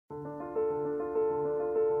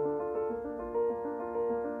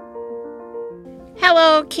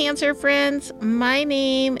Hello, Cancer friends. My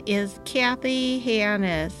name is Kathy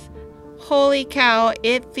Hannes. Holy cow,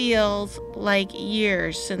 it feels like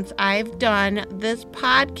years since I've done this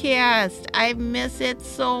podcast. I miss it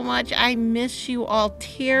so much. I miss you all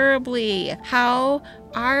terribly. How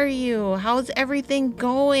are you? How's everything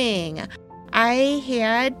going? I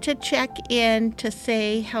had to check in to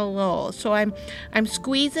say hello. So I'm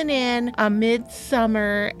squeezing in a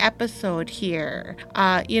midsummer episode here.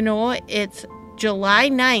 It's July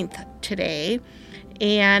 9th today,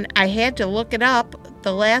 and I had to look it up.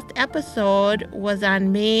 The last episode was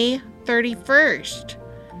on May 31st.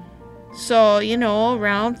 So,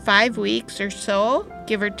 around 5 weeks or so,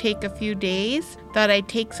 give or take a few days. Thought I'd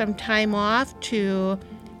take some time off to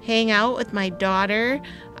hang out with my daughter,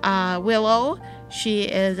 Willow. She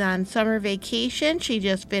is on summer vacation. She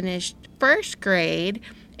just finished first grade.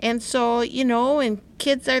 And so, when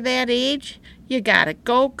kids are that age, you gotta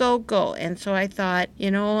go, go, go. And so I thought,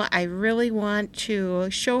 I really want to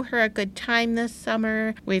show her a good time this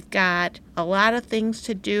summer. We've got a lot of things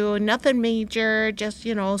to do, nothing major, just,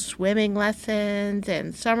 swimming lessons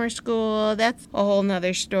and summer school. That's a whole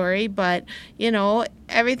nother story. But,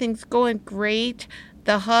 everything's going great.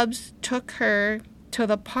 The Hubs took her to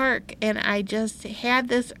the park, and I just had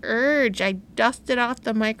this urge. I dusted off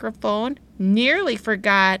the microphone, nearly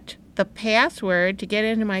forgot the password to get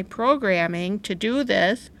into my programming to do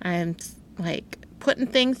this. I'm putting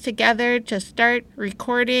things together to start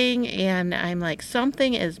recording, and I'm like,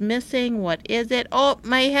 something is missing. What is it? Oh,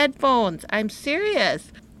 my headphones. I'm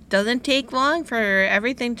serious. Doesn't take long for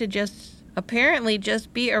everything to apparently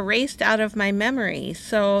just be erased out of my memory.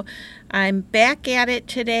 So I'm back at it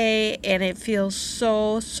today, and it feels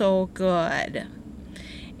so good.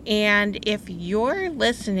 And if you're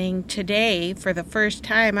listening today for the first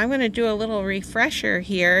time, I'm going to do a little refresher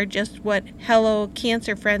here, just what Hello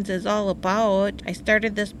Cancer Friends is all about. I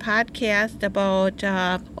started this podcast about,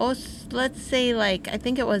 let's say I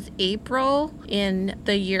think it was April in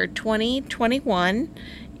the year 2021.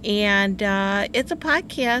 And it's a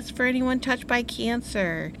podcast for anyone touched by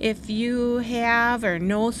cancer. If you have or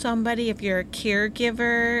know somebody, if you're a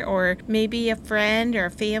caregiver or maybe a friend or a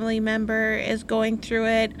family member is going through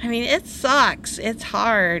it, it sucks. It's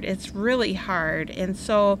hard. It's really hard. And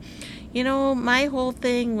so, my whole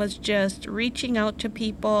thing was just reaching out to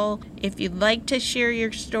people. If you'd like to share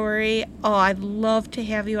your story, I'd love to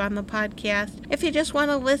have you on the podcast. If you just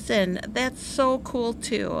want to listen, that's so cool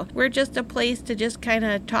too. We're just a place to just kind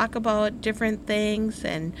of talk about different things,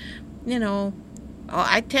 and,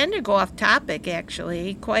 I tend to go off topic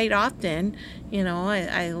actually quite often.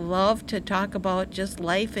 I love to talk about just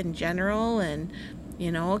life in general, and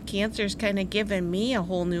cancer's kind of given me a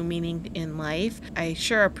whole new meaning in life. I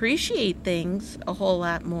sure appreciate things a whole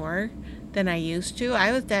lot more than I used to.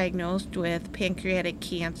 I was diagnosed with pancreatic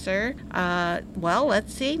cancer.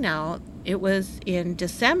 Let's see now. It was in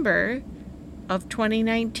December of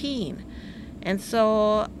 2019. And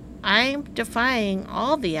so I'm defying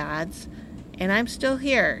all the odds, and I'm still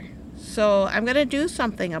here. So I'm going to do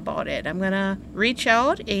something about it. I'm going to reach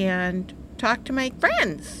out and talk to my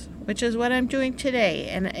friends, which is what I'm doing today.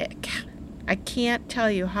 And I can't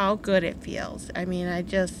tell you how good it feels.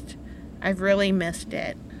 I've really missed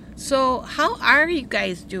it. So how are you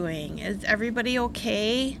guys doing? Is everybody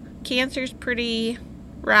okay? Cancer's pretty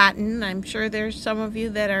rotten. I'm sure there's some of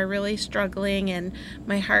you that are really struggling, and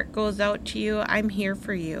my heart goes out to you. I'm here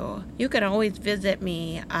for you. You can always visit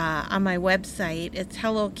me on my website. It's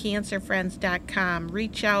hellocancerfriends.com.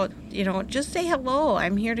 Reach out, just say hello.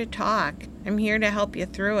 I'm here to talk. I'm here to help you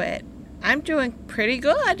through it. I'm doing pretty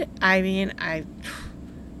good. I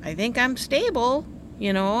think I'm stable.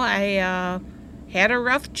 I had a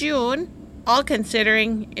rough June. All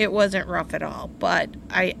considering, it wasn't rough at all, but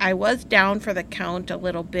I was down for the count a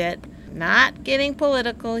little bit. Not getting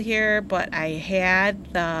political here, but I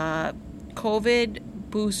had the COVID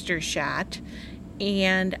booster shot,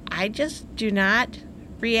 and I just do not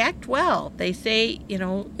react well. They say,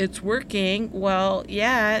 it's working. Well,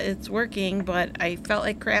 yeah, it's working, but I felt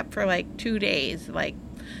like crap for 2 days.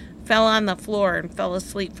 Fell on the floor and fell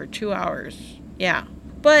asleep for 2 hours. Yeah.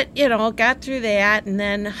 But, got through that, and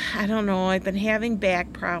then, I don't know, I've been having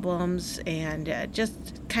back problems, and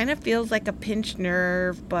just kind of feels like a pinched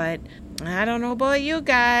nerve, but I don't know about you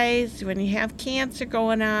guys. When you have cancer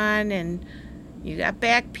going on, and you got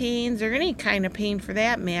back pains, or any kind of pain for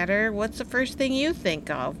that matter, what's the first thing you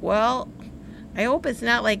think of? Well, I hope it's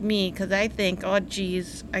not like me, because I think, oh,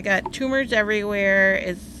 geez, I got tumors everywhere,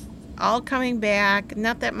 it's all coming back.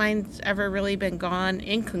 Not that mine's ever really been gone.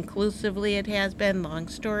 Inconclusively it has been, long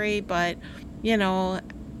story, but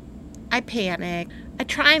I panic. I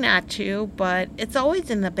try not to, but it's always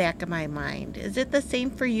in the back of my mind. Is it the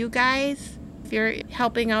same for you guys? If you're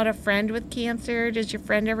helping out a friend with cancer, does your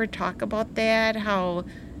friend ever talk about that? How,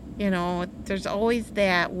 there's always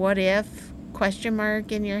that what if question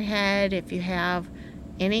mark in your head if you have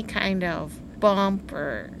any kind of bump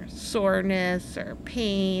or soreness or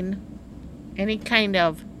pain, any kind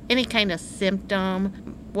of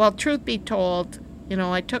symptom. Well, truth be told,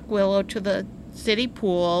 I took Willow to the city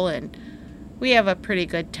pool and we have a pretty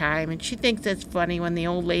good time, and she thinks it's funny when the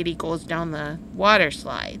old lady goes down the water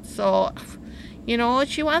slide. So,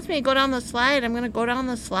 she wants me to go down the slide, I'm going to go down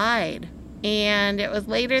the slide. And it was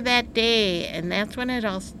later that day, and that's when it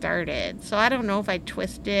all started. So I don't know if I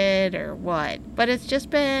twisted or what, but it's just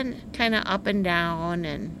been kind of up and down,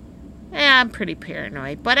 and I'm pretty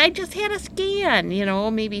paranoid. But I just had a scan,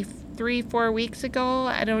 maybe 3-4 weeks ago.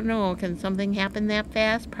 I don't know. Can something happen that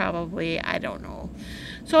fast? Probably. I don't know.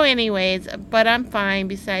 So anyways, but I'm fine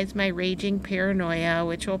besides my raging paranoia,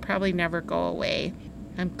 which will probably never go away.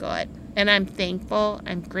 I'm good. And I'm thankful,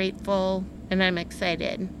 I'm grateful, and I'm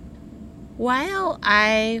excited. While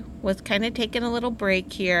I was kind of taking a little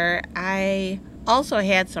break here, I also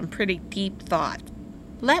had some pretty deep thoughts.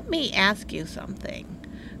 Let me ask you something.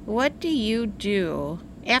 What do you do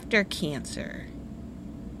after cancer?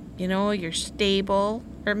 You're stable,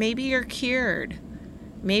 or maybe you're cured.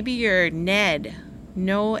 Maybe you're NED,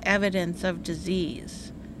 no evidence of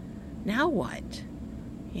disease. Now what?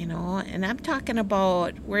 And I'm talking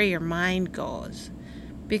about where your mind goes.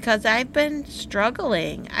 Because I've been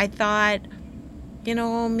struggling. I thought,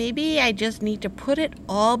 maybe I just need to put it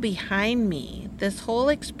all behind me. This whole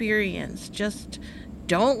experience, just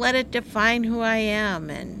don't let it define who I am.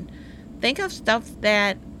 And think of stuff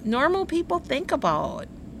that normal people think about,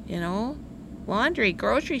 laundry,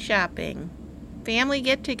 grocery shopping, family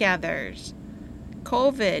get-togethers,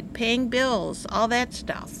 COVID, paying bills, all that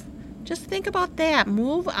stuff. Just think about that.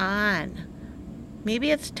 Move on.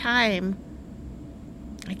 Maybe it's time.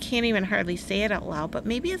 I can't even hardly say it out loud, but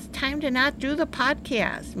maybe it's time to not do the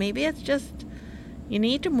podcast. Maybe it's just you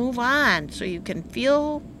need to move on so you can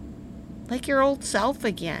feel like your old self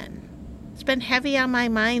again. It's been heavy on my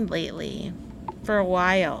mind lately for a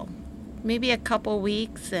while, maybe a couple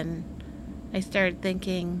weeks, and I started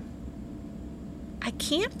thinking, I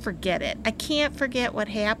can't forget it. I can't forget what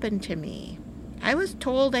happened to me. I was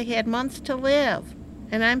told I had months to live,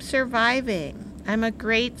 and I'm surviving. I'm a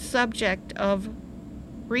great subject of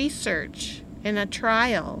research in a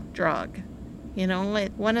trial drug.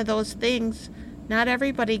 One of those things, not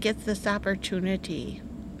everybody gets this opportunity.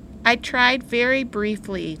 I tried very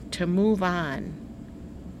briefly to move on,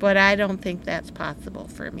 but I don't think that's possible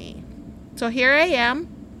for me. So here I am.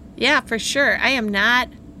 Yeah, for sure. I am not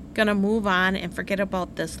going to move on and forget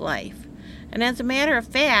about this life. And as a matter of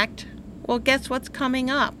fact, well, guess what's coming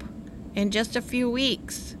up in just a few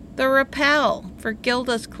weeks? The Rappel for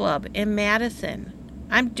Gilda's Club in Madison.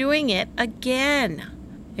 I'm doing it again.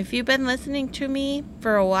 If you've been listening to me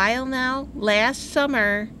for a while now, last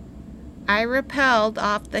summer, I rappelled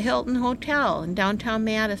off the Hilton Hotel in downtown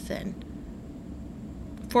Madison.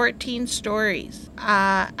 14 stories.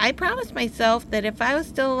 I promised myself that if I was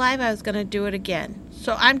still alive, I was going to do it again.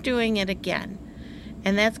 So I'm doing it again.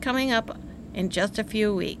 And that's coming up in just a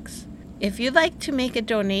few weeks. If you'd like to make a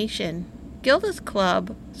donation, Gilda's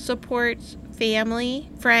Club supports family,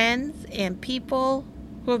 friends, and people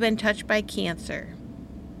who have been touched by cancer.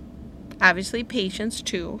 Obviously, patients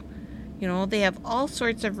too. They have all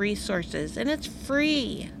sorts of resources, and it's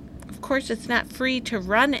free. Of course, it's not free to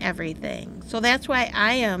run everything. So that's why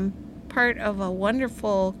I am part of a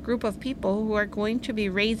wonderful group of people who are going to be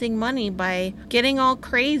raising money by getting all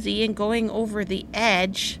crazy and going over the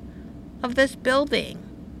edge of this building.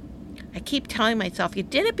 I keep telling myself, you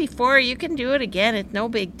did it before, you can do it again, it's no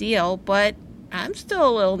big deal, but I'm still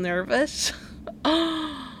a little nervous.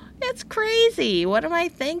 It's crazy. What am I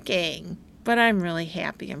thinking? But I'm really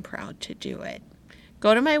happy and proud to do it.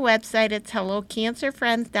 Go to my website. It's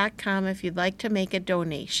hellocancerfriends.com if you'd like to make a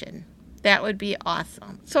donation. That would be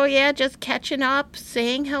awesome. So yeah, just catching up,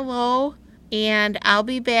 saying hello, and I'll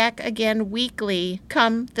be back again weekly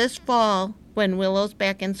come this fall when Willow's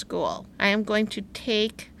back in school. I am going to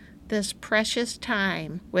take this precious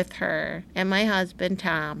time with her and my husband,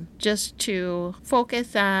 Tom, just to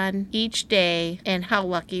focus on each day and how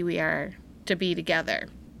lucky we are to be together.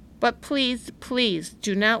 But please, please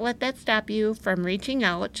do not let that stop you from reaching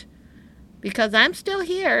out, because I'm still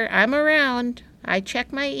here. I'm around. I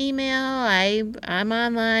check my email. I'm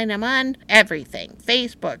online. I'm on everything.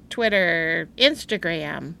 Facebook, Twitter,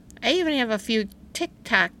 Instagram. I even have a few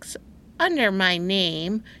TikToks under my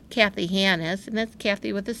name, Kathy Hannes, and that's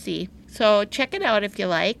Kathy with a C. So check it out if you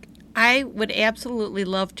like. I would absolutely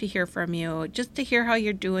love to hear from you, just to hear how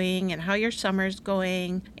you're doing and how your summer's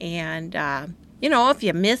going. And, if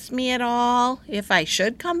you miss me at all, if I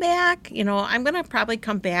should come back, I'm going to probably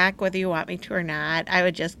come back whether you want me to or not. I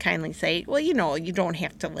would just kindly say, well, you don't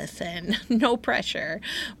have to listen. No pressure.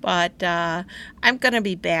 But I'm going to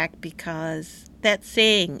be back because that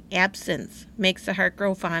saying, absence makes the heart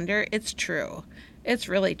grow fonder, it's true. It's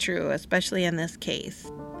really true, especially in this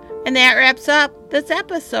case. And that wraps up this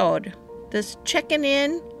episode, this checking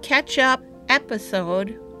in, catch up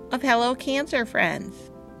episode of Hello Cancer Friends.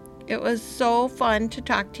 It was so fun to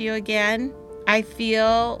talk to you again. I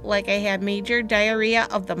feel like I had major diarrhea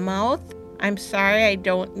of the mouth. I'm sorry, I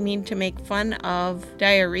don't mean to make fun of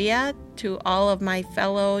diarrhea to all of my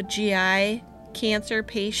fellow GI cancer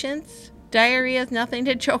patients. Diarrhea is nothing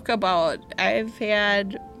to joke about. I've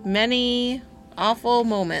had many awful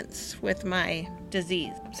moments with my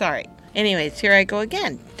disease. Sorry. Anyways, here I go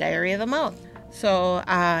again. Diarrhea of the mouth. So,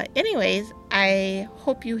 I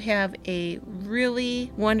hope you have a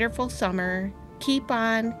really wonderful summer. Keep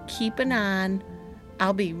on keeping on.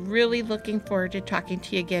 I'll be really looking forward to talking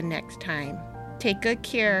to you again next time. Take good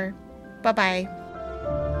care. Bye-bye.